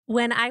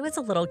When I was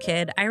a little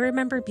kid, I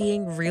remember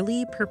being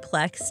really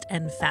perplexed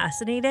and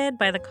fascinated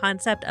by the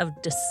concept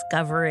of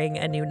discovering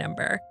a new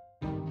number.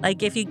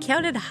 Like, if you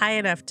counted high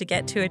enough to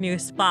get to a new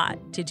spot,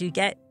 did you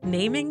get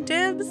naming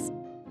dibs?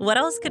 What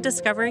else could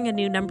discovering a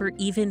new number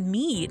even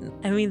mean?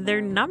 I mean, they're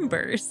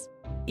numbers.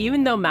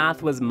 Even though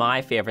math was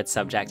my favorite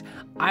subject,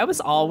 I was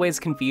always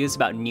confused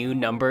about new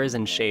numbers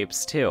and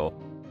shapes too.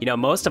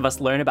 Most of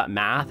us learn about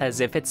math as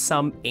if it's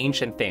some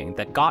ancient thing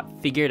that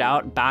got figured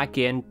out back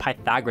in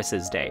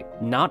Pythagoras' day,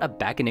 not a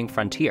beckoning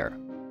frontier.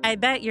 I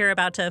bet you're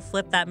about to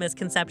flip that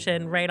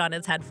misconception right on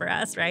its head for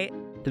us, right?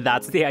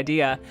 That's the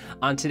idea.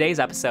 On today's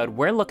episode,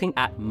 we're looking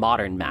at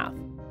modern math.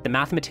 The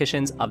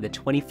mathematicians of the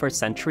 21st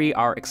century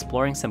are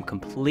exploring some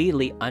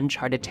completely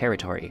uncharted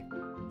territory.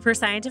 For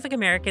Scientific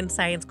American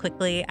Science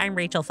Quickly, I'm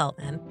Rachel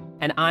Feltman.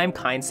 And I'm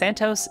Kyne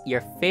Santos,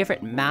 your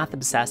favorite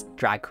math-obsessed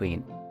drag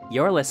queen.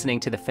 You're listening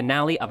to the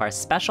finale of our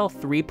special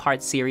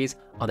 3-part series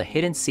on the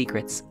hidden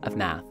secrets of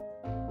math.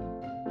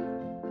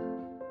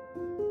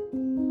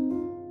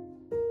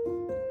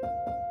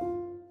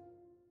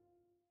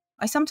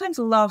 I sometimes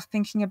love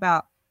thinking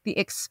about the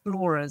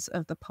explorers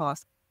of the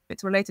past.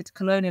 It's related to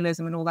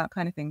colonialism and all that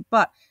kind of thing.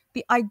 But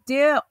the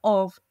idea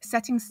of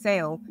setting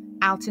sail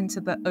out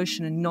into the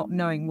ocean and not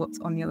knowing what's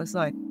on the other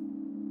side.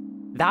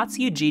 That's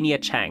Eugenia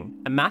Cheng,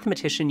 a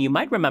mathematician you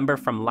might remember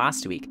from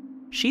last week.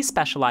 She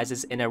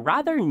specializes in a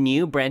rather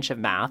new branch of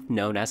math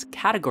known as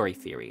category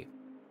theory.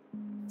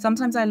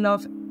 Sometimes I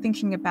love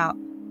thinking about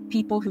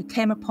people who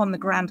came upon the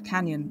Grand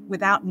Canyon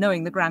without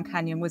knowing the Grand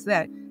Canyon was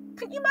there.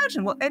 Can you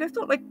imagine what they'd have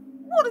thought? Like,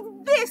 what is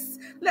this?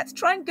 Let's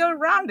try and go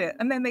around it.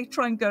 And then they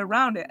try and go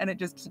around it and it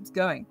just keeps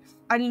going.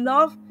 I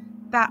love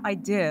that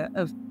idea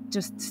of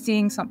just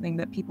seeing something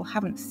that people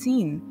haven't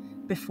seen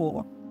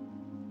before.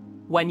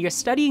 When you're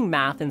studying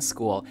math in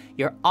school,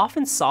 you're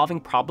often solving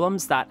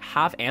problems that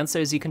have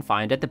answers you can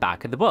find at the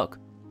back of the book.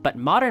 But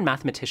modern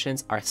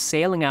mathematicians are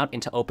sailing out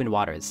into open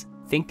waters,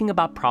 thinking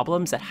about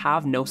problems that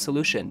have no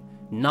solution,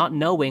 not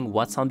knowing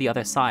what's on the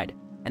other side.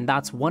 And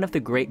that's one of the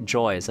great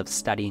joys of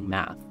studying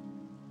math.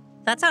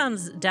 That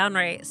sounds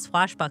downright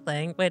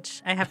swashbuckling,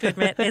 which I have to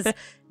admit is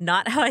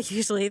not how I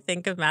usually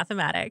think of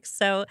mathematics.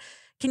 So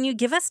can you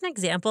give us an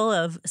example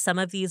of some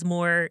of these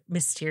more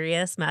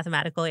mysterious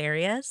mathematical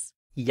areas?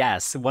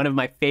 Yes, one of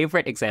my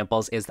favorite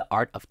examples is the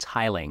art of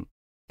tiling.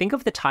 Think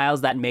of the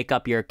tiles that make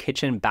up your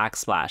kitchen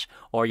backsplash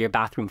or your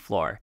bathroom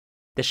floor.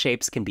 The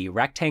shapes can be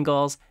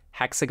rectangles,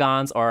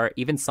 hexagons, or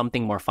even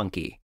something more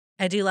funky.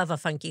 I do love a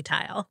funky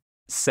tile.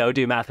 So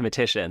do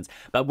mathematicians,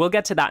 but we'll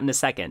get to that in a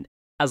second.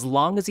 As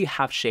long as you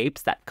have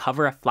shapes that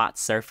cover a flat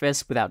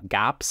surface without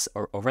gaps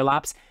or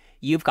overlaps,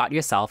 you've got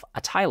yourself a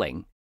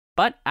tiling.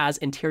 But as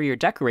interior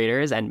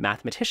decorators and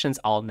mathematicians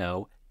all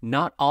know,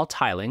 not all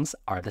tilings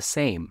are the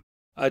same.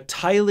 A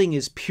tiling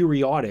is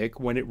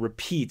periodic when it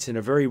repeats in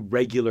a very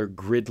regular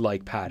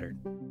grid-like pattern.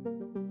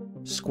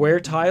 Square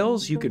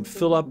tiles, you can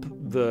fill up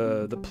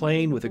the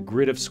plane with a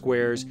grid of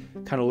squares,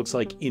 kind of looks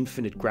like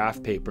infinite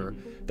graph paper.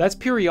 That's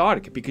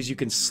periodic because you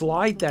can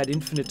slide that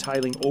infinite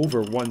tiling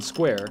over one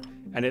square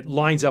and it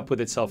lines up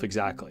with itself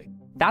exactly.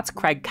 That's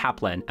Craig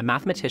Kaplan, a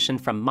mathematician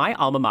from my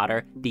alma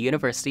mater, the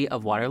University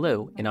of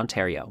Waterloo in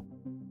Ontario.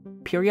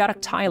 Periodic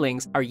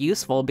tilings are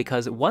useful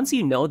because once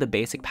you know the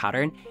basic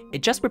pattern,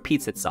 it just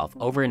repeats itself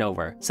over and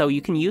over. So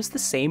you can use the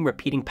same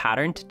repeating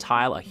pattern to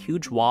tile a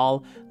huge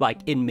wall, like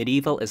in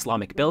medieval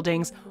Islamic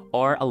buildings,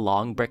 or a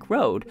long brick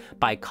road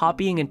by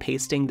copying and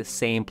pasting the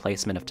same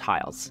placement of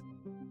tiles.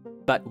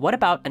 But what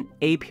about an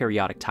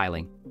aperiodic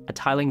tiling, a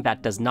tiling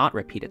that does not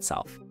repeat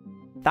itself?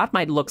 That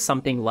might look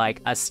something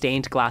like a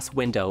stained glass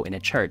window in a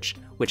church,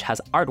 which has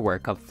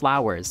artwork of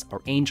flowers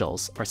or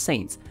angels or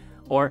saints,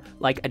 or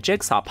like a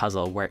jigsaw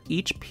puzzle where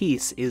each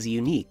piece is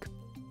unique.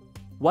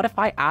 What if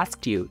I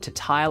asked you to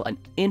tile an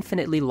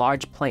infinitely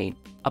large plane,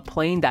 a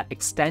plane that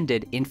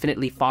extended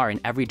infinitely far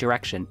in every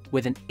direction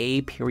with an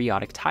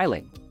aperiodic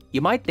tiling? You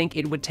might think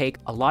it would take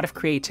a lot of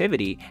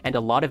creativity and a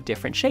lot of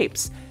different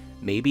shapes,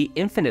 maybe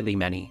infinitely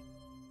many.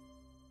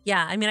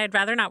 Yeah, I mean, I'd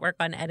rather not work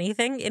on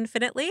anything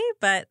infinitely,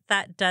 but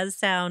that does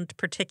sound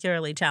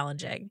particularly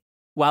challenging.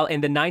 Well,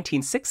 in the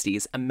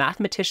 1960s, a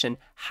mathematician,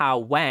 Hao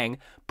Wang,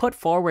 put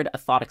forward a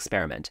thought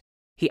experiment.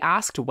 He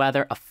asked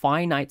whether a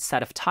finite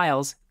set of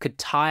tiles could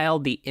tile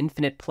the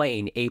infinite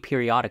plane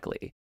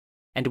aperiodically.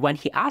 And when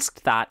he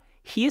asked that,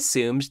 he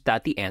assumed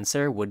that the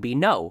answer would be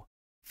no.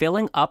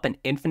 Filling up an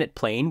infinite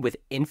plane with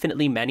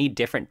infinitely many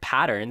different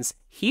patterns,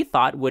 he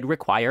thought would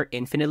require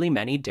infinitely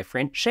many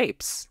different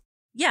shapes.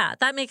 Yeah,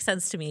 that makes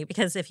sense to me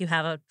because if you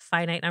have a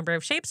finite number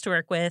of shapes to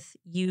work with,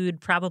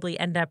 you'd probably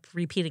end up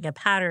repeating a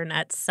pattern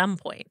at some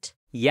point.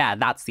 Yeah,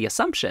 that's the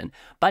assumption.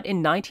 But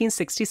in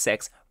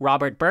 1966,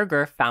 Robert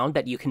Berger found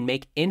that you can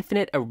make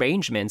infinite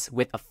arrangements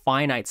with a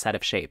finite set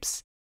of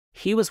shapes.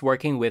 He was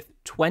working with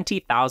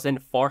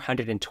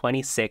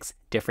 20,426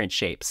 different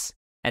shapes.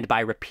 And by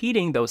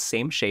repeating those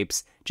same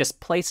shapes, just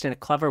placed in a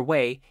clever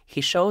way,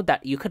 he showed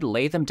that you could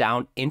lay them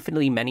down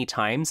infinitely many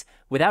times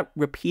without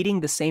repeating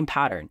the same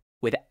pattern,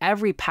 with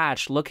every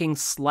patch looking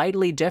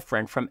slightly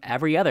different from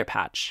every other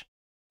patch.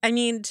 I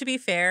mean, to be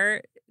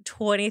fair,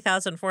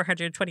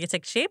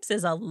 20,426 shapes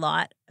is a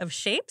lot of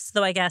shapes,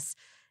 though I guess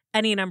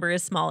any number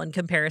is small in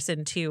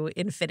comparison to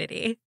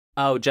infinity.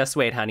 Oh, just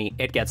wait, honey.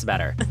 It gets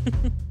better.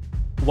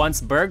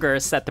 Once Berger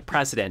set the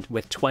precedent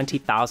with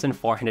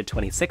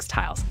 20,426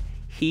 tiles,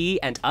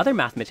 he and other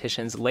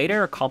mathematicians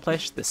later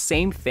accomplished the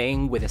same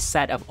thing with a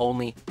set of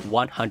only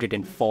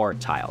 104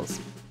 tiles.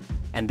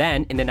 And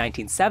then, in the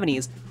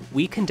 1970s,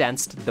 we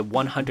condensed the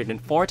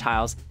 104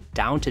 tiles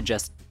down to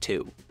just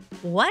 2.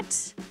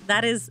 What?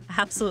 That is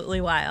absolutely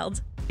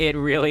wild. It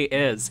really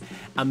is.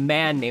 A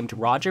man named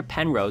Roger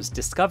Penrose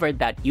discovered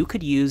that you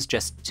could use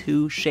just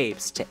 2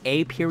 shapes to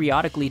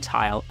aperiodically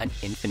tile an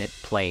infinite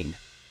plane.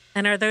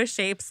 And are those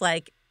shapes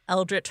like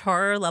Eldritch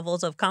Horror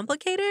levels of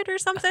complicated or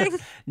something?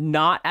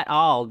 Not at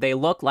all. They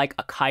look like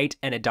a kite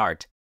and a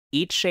dart.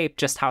 Each shape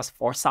just has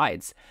 4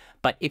 sides.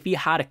 But if you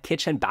had a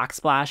kitchen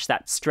backsplash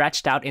that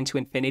stretched out into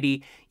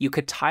infinity, you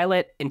could tile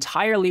it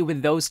entirely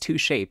with those 2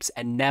 shapes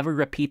and never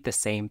repeat the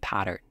same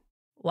pattern.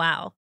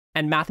 Wow.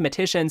 And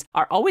mathematicians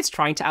are always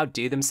trying to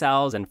outdo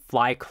themselves and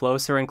fly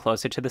closer and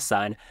closer to the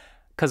sun.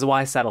 Because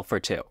why settle for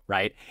 2,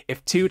 right?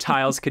 If 2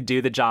 tiles could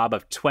do the job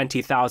of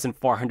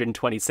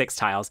 20,426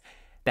 tiles,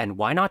 then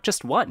why not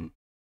just 1?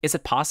 Is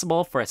it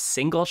possible for a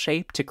single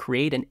shape to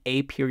create an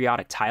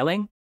aperiodic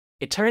tiling?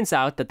 It turns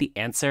out that the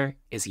answer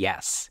is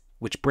yes,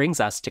 which brings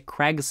us to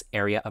Craig's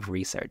area of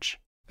research.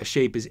 A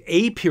shape is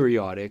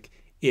aperiodic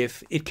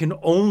if it can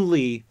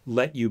only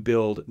let you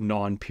build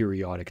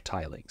non-periodic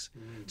tilings.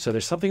 So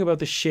there's something about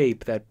the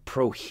shape that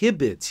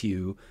prohibits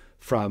you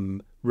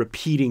from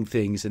repeating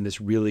things in this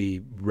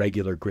really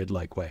regular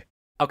grid-like way.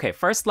 Okay,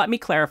 first let me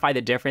clarify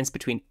the difference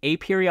between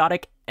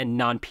aperiodic and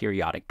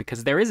non-periodic,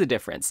 because there is a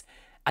difference.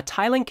 A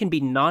tiling can be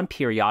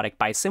non-periodic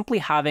by simply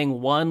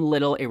having one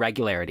little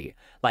irregularity.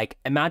 Like,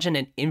 imagine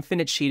an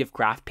infinite sheet of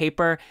graph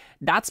paper.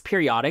 That's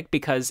periodic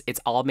because it's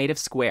all made of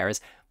squares,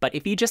 but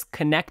if you just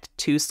connect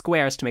 2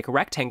 squares to make a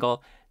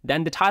rectangle,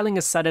 then the tiling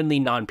is suddenly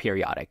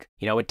non-periodic.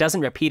 It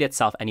doesn't repeat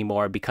itself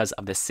anymore because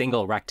of the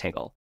single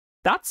rectangle.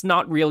 That's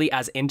not really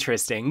as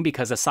interesting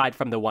because aside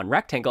from the one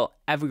rectangle,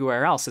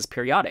 everywhere else is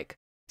periodic.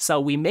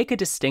 So we make a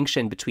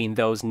distinction between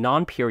those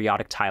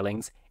non-periodic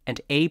tilings and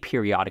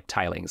aperiodic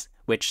tilings,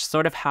 which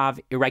sort of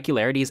have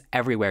irregularities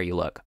everywhere you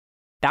look.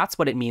 That's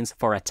what it means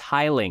for a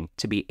tiling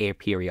to be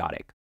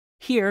aperiodic.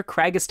 Here,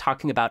 Craig is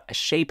talking about a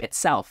shape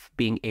itself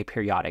being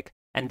aperiodic,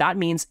 and that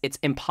means it's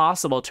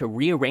impossible to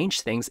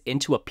rearrange things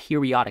into a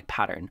periodic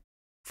pattern.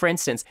 For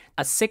instance,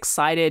 a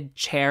 6-sided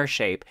chair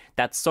shape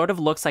that sort of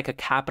looks like a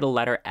capital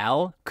letter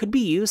L could be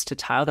used to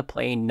tile the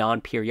plane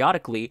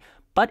non-periodically,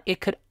 but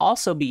it could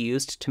also be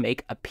used to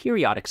make a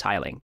periodic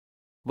tiling.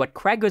 What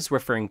Craig is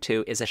referring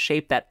to is a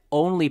shape that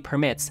only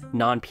permits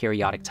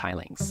non-periodic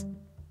tilings.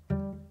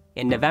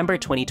 In November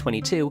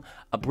 2022,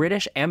 a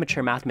British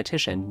amateur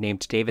mathematician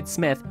named David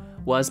Smith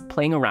was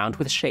playing around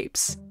with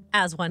shapes.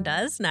 As one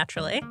does,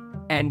 naturally.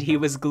 And he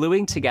was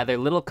gluing together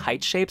little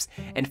kite shapes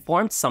and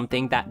formed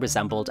something that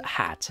resembled a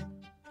hat.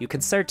 You can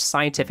search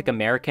Scientific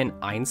American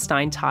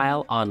Einstein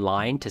tile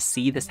online to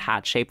see this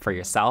hat shape for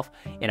yourself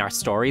in our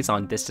stories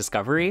on this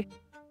discovery.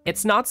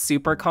 It's not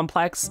super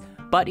complex,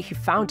 but he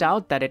found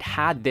out that it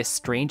had this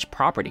strange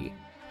property.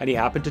 And he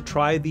happened to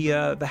try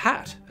the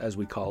hat, as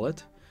we call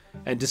it,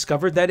 and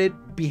discovered that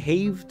it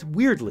behaved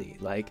weirdly.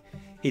 Like,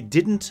 it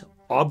didn't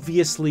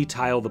obviously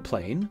tile the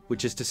plane,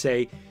 which is to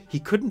say, he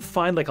couldn't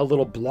find like a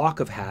little block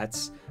of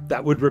hats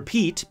that would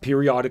repeat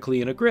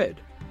periodically in a grid.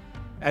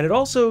 And it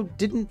also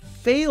didn't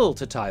fail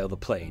to tile the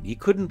plane. He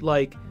couldn't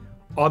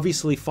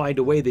obviously find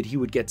a way that he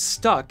would get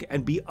stuck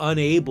and be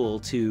unable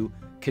to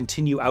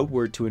continue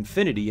outward to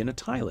infinity in a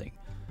tiling.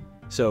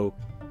 So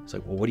it's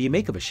like, well, what do you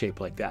make of a shape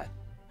like that?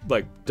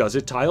 Like, does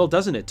it tile?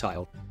 Doesn't it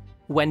tile?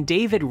 When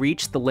David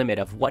reached the limit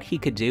of what he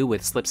could do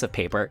with slips of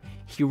paper,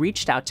 he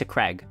reached out to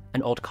Craig,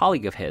 an old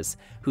colleague of his,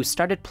 who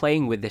started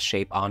playing with this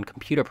shape on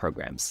computer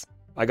programs.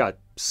 I got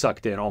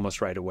sucked in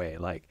almost right away.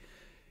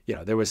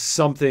 There was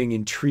something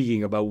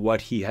intriguing about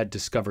what he had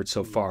discovered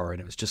so far,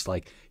 and it was just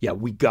like, yeah,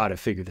 we gotta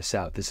figure this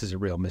out. This is a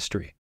real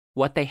mystery.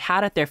 What they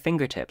had at their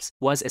fingertips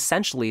was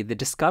essentially the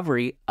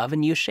discovery of a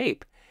new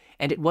shape,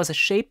 and it was a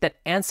shape that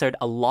answered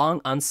a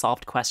long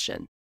unsolved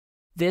question.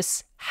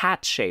 This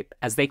hat shape,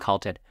 as they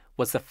called it,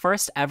 was the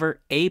first ever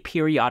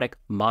aperiodic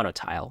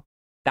monotile.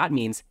 That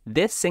means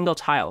this single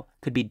tile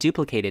could be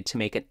duplicated to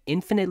make an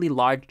infinitely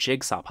large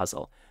jigsaw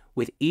puzzle,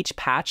 with each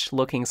patch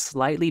looking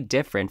slightly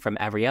different from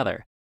every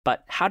other.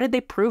 But how did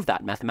they prove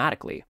that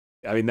mathematically?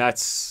 I mean,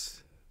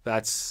 that's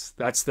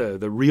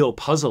the real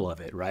puzzle of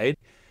it, right?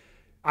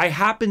 I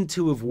happen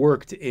to have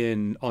worked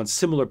on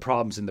similar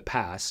problems in the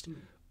past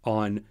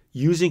on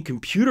using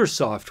computer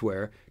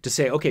software to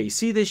say, okay, you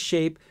see this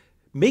shape?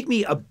 Make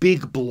me a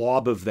big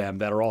blob of them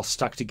that are all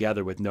stuck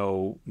together with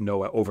no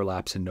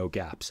overlaps and no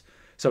gaps.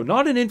 So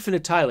not an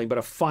infinite tiling, but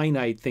a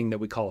finite thing that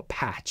we call a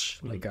patch,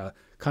 like a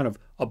kind of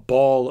a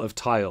ball of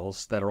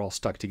tiles that are all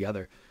stuck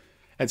together.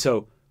 And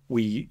so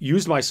we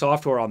used my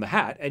software on the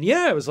hat, and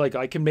yeah, it was like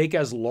I can make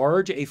as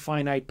large a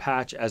finite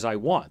patch as I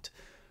want,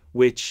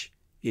 which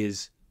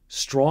is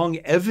strong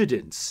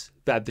evidence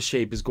that the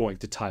shape is going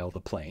to tile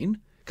the plane.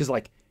 Because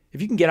like, if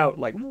you can get out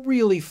like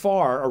really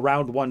far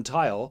around one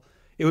tile,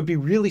 it would be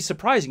really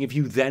surprising if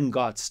you then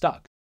got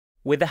stuck.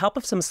 With the help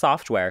of some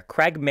software,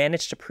 Craig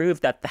managed to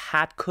prove that the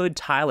hat could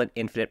tile an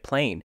infinite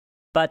plane.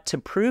 But to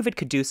prove it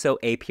could do so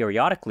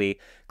aperiodically,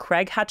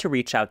 Craig had to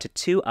reach out to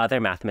two other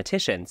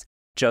mathematicians,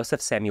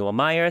 Joseph Samuel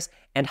Myers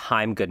and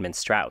Chaim Goodman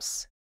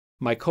Strauss.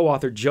 My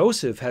co-author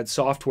Joseph had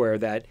software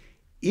that,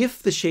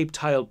 if the shape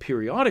tiled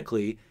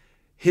periodically,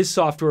 his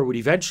software would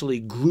eventually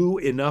glue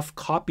enough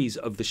copies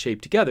of the shape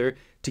together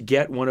to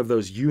get one of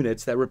those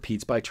units that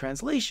repeats by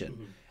translation.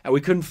 Mm-hmm. And we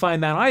couldn't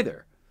find that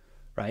either,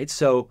 right?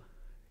 So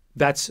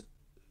that's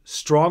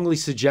strongly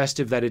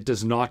suggestive that it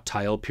does not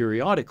tile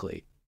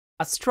periodically.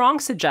 A strong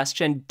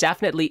suggestion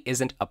definitely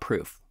isn't a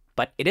proof,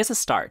 but it is a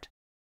start.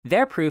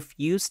 Their proof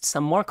used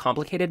some more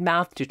complicated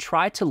math to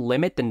try to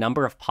limit the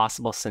number of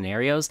possible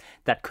scenarios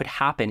that could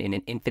happen in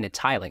an infinite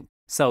tiling,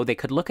 so they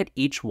could look at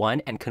each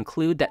one and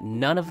conclude that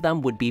none of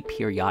them would be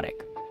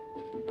periodic.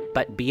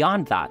 But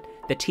beyond that,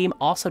 the team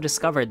also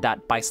discovered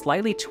that by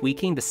slightly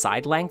tweaking the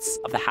side lengths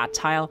of the hat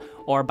tile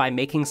or by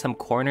making some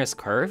corners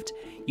curved,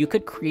 you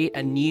could create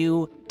a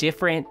new,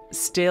 different,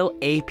 still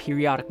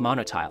aperiodic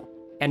monotile.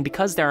 And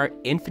because there are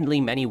infinitely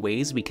many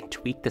ways we can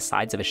tweak the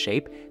sides of a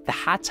shape, the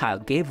hat tile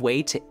gave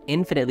way to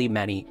infinitely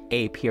many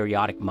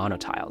aperiodic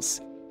monotiles.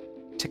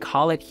 To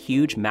call it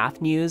huge math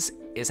news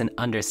is an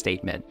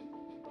understatement.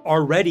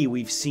 Already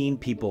we've seen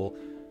people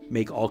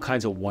make all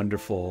kinds of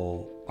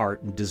wonderful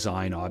art and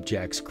design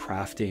objects,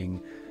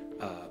 crafting,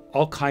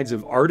 all kinds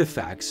of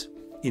artifacts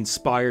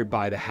inspired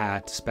by the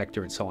hat,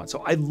 spectre, and so on.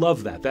 So I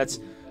love that.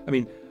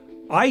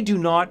 I do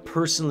not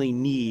personally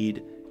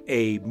need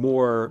a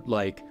more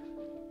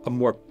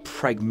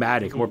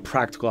pragmatic, more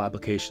practical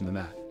application than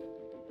that.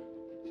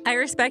 I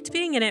respect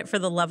being in it for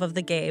the love of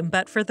the game,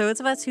 but for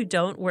those of us who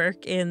don't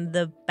work in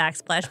the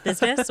backsplash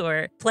business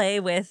or play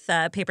with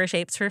paper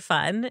shapes for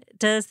fun,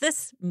 does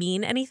this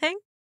mean anything?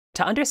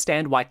 To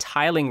understand why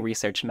tiling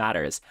research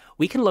matters,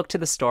 we can look to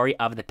the story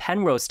of the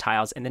Penrose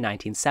tiles in the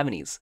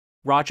 1970s.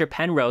 Roger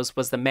Penrose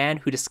was the man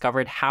who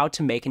discovered how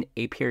to make an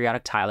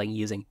aperiodic tiling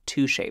using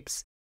two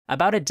shapes.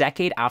 About a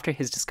decade after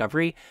his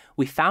discovery,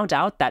 we found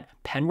out that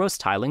Penrose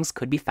tilings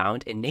could be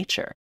found in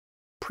nature.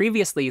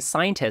 Previously,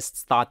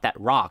 scientists thought that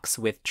rocks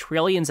with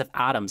trillions of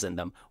atoms in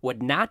them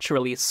would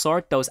naturally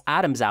sort those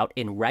atoms out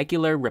in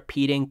regular,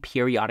 repeating,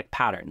 periodic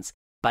patterns.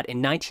 But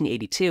in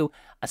 1982,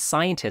 a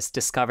scientist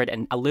discovered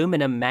an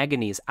aluminum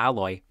manganese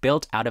alloy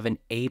built out of an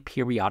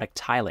aperiodic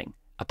tiling,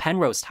 a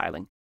Penrose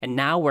tiling. And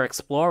now we're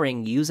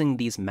exploring using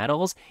these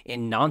metals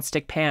in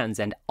nonstick pans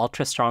and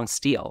ultra-strong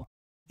steel.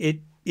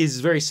 It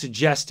is very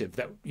suggestive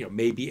that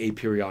maybe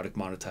aperiodic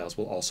monotiles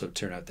will also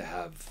turn out to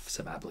have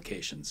some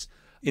applications.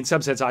 In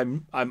some sense,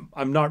 I'm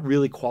not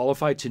really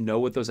qualified to know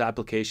what those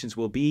applications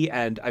will be,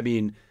 and I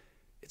mean,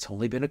 it's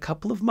only been a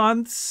couple of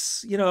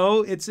months.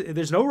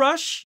 There's no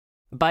rush.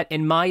 But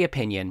in my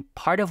opinion,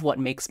 part of what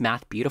makes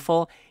math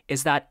beautiful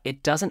is that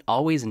it doesn't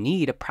always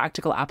need a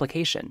practical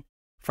application.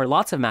 For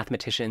lots of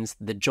mathematicians,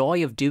 the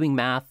joy of doing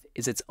math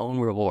is its own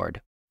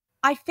reward.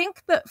 I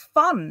think that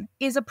fun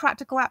is a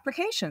practical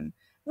application.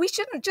 We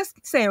shouldn't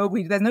just say,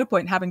 there's no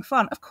point in having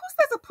fun. Of course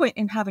there's a point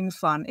in having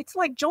fun. It's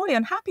like joy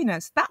and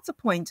happiness. That's a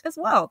point as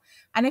well.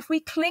 And if we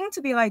cling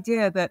to the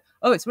idea that,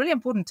 it's really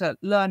important to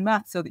learn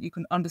math so that you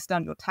can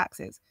understand your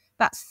taxes,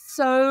 that's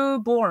so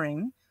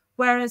boring.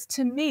 Whereas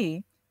to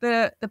me,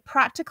 the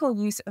practical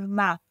use of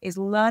math is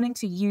learning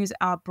to use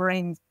our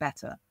brains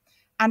better.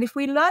 And if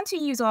we learn to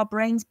use our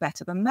brains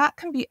better, then that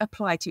can be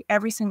applied to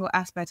every single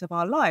aspect of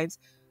our lives,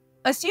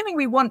 assuming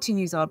we want to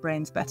use our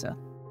brains better.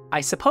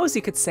 I suppose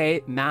you could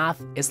say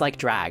math is like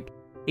drag.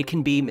 It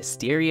can be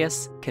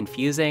mysterious,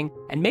 confusing,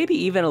 and maybe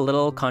even a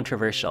little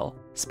controversial,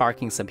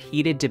 sparking some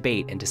heated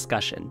debate and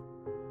discussion.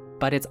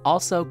 But it's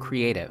also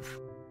creative.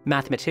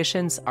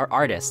 Mathematicians are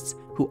artists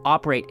who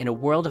operate in a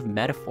world of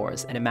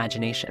metaphors and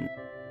imagination.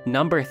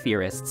 Number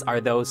theorists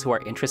are those who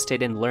are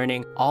interested in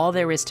learning all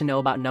there is to know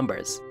about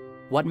numbers.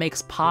 What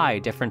makes pi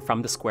different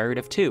from the square root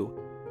of 2?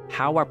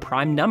 How are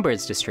prime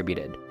numbers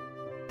distributed?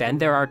 Then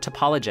there are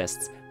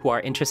topologists who are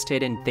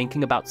interested in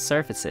thinking about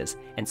surfaces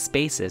and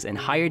spaces in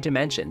higher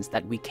dimensions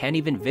that we can't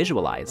even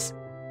visualize.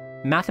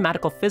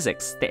 Mathematical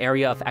physics, the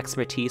area of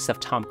expertise of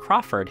Tom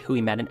Crawford, who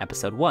we met in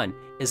episode 1,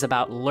 is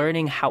about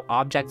learning how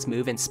objects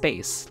move in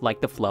space,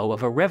 like the flow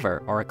of a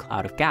river or a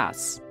cloud of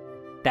gas.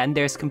 Then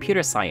there's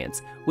computer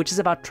science, which is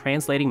about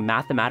translating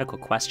mathematical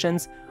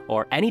questions,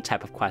 or any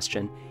type of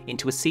question,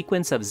 into a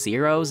sequence of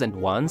zeros and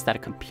ones that a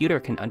computer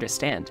can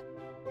understand.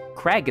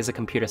 Craig is a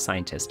computer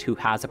scientist who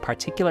has a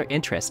particular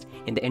interest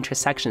in the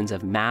intersections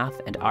of math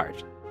and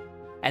art.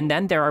 And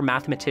then there are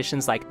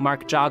mathematicians like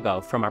Mark Jago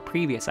from our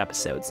previous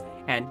episodes,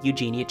 and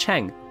Eugenia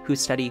Cheng, who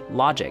study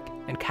logic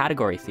and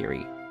category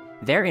theory.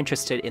 They're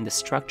interested in the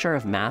structure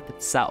of math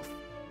itself.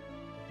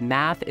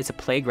 Math is a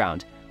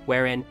playground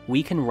wherein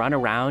we can run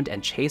around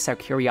and chase our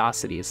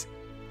curiosities,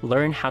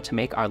 learn how to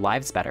make our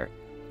lives better,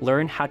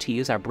 learn how to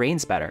use our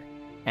brains better,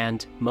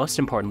 and most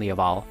importantly of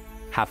all,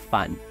 have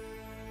fun.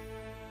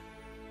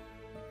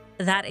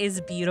 That is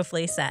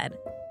beautifully said.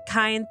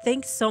 Kyne,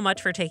 thanks so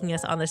much for taking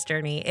us on this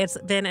journey. It's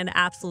been an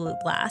absolute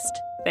blast.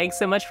 Thanks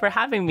so much for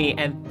having me,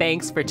 and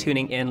thanks for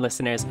tuning in,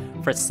 listeners.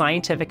 For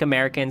Scientific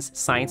American's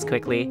Science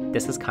Quickly,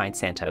 this is Kyne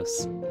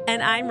Santos.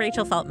 And I'm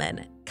Rachel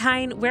Feltman.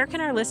 Kyne, where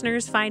can our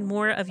listeners find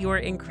more of your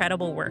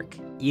incredible work?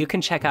 You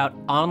can check out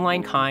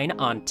Online Kyne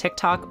on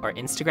TikTok or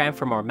Instagram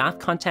for more math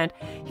content.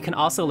 You can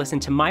also listen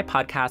to my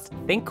podcast,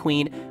 Think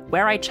Queen,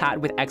 where I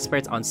chat with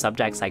experts on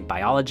subjects like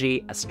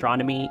biology,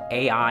 astronomy,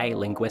 AI,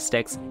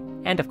 linguistics,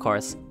 and of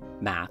course,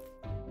 math.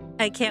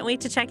 I can't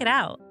wait to check it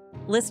out.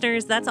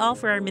 Listeners, that's all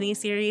for our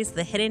mini-series,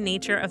 The Hidden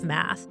Nature of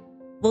Math.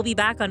 We'll be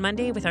back on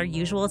Monday with our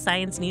usual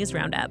science news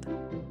roundup.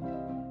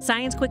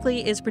 Science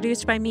Quickly is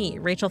produced by me,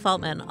 Rachel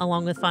Feltman,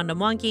 along with Fonda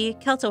Mwangi,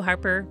 Kelso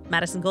Harper,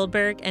 Madison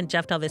Goldberg, and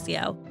Jeff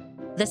DelViscio.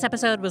 This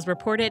episode was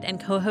reported and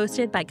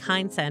co-hosted by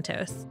Kyne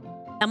Santos.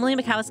 Emily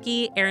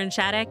Makowski, Aaron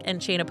Shattuck, and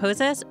Shayna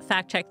Posses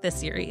fact-checked this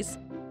series.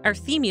 Our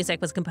theme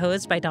music was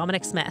composed by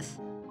Dominic Smith.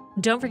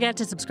 Don't forget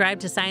to subscribe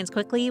to Science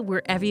Quickly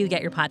wherever you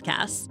get your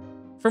podcasts.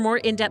 For more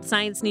in-depth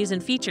science news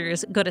and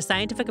features, go to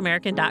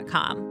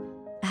scientificamerican.com.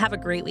 Have a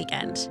great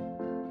weekend.